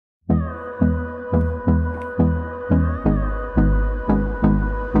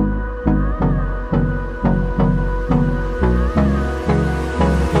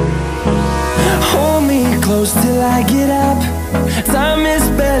close till I get up. Time is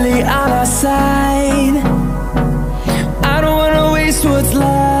barely on our side. I don't wanna waste what's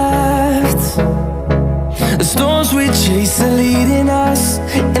left. The storms we chase are leading us,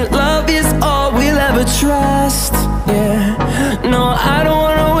 and love is all we'll ever trust. Yeah, no, I don't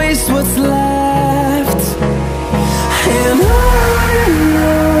wanna waste what's left. And on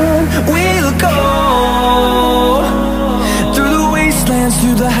we'll go, through the wastelands,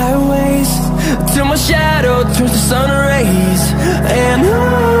 through the highways, till my shadow turns to sun rays. And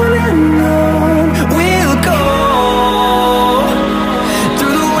on we'll go,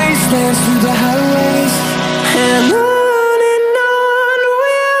 through the wastelands, through the highways, and on we'll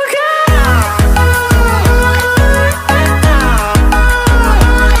go.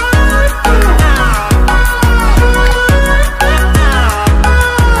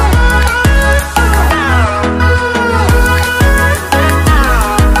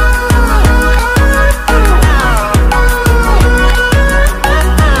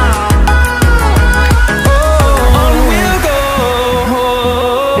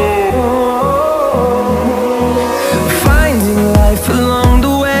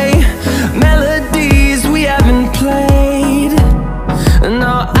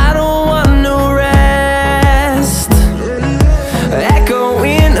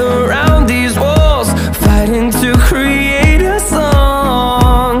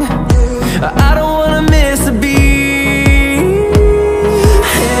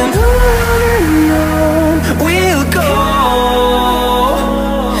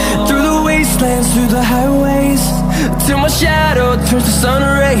 Through the highways, till my shadow turns to sun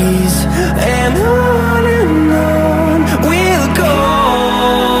rays. And on we'll go,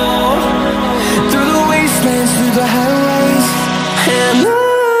 through the wastelands, through the highways, and on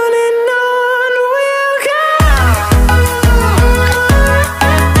we'll go.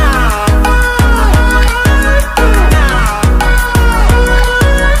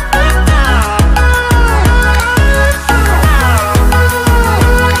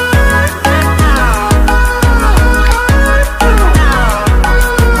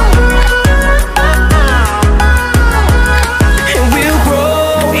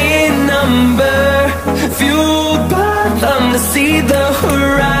 See the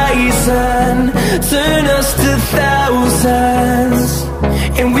horizon, turn us to thousands,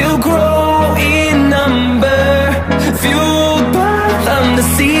 and we'll grow in number, fueled by them to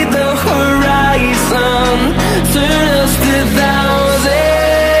see the horizon, turn us to thousands.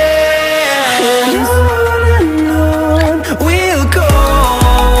 And on we'll go,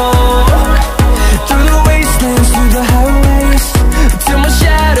 through the wastelands, through the highways, till my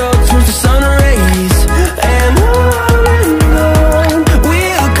shadow turns to sun rays. And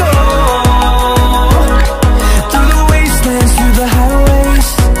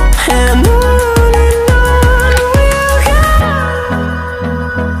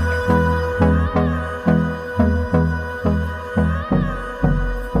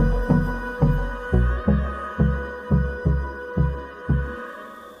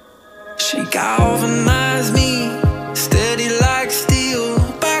she galvanized me, steady like steel,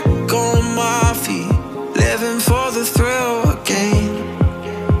 back on my feet, living for the thrill again,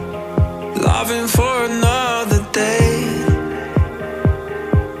 loving for another day.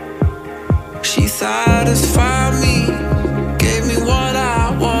 She satisfied me, gave me what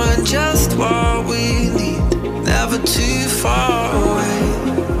I want, just what we need, never too far away,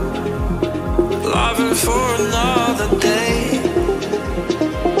 loving for another day.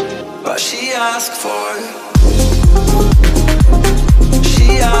 But she asked for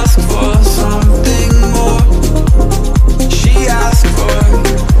something more. She asked for,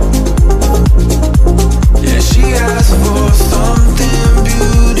 yeah, she asked for something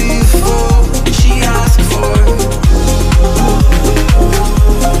beautiful. She asked for,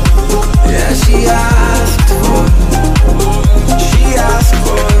 yeah, she asked for, she asked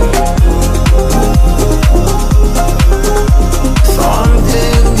for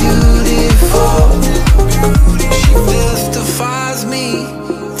something beautiful. She mystifies me,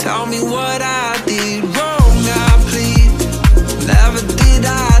 tell me what I did wrong, I plead. Never did I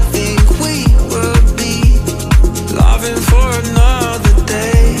think we would be loving for another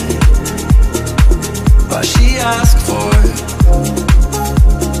day. But she asked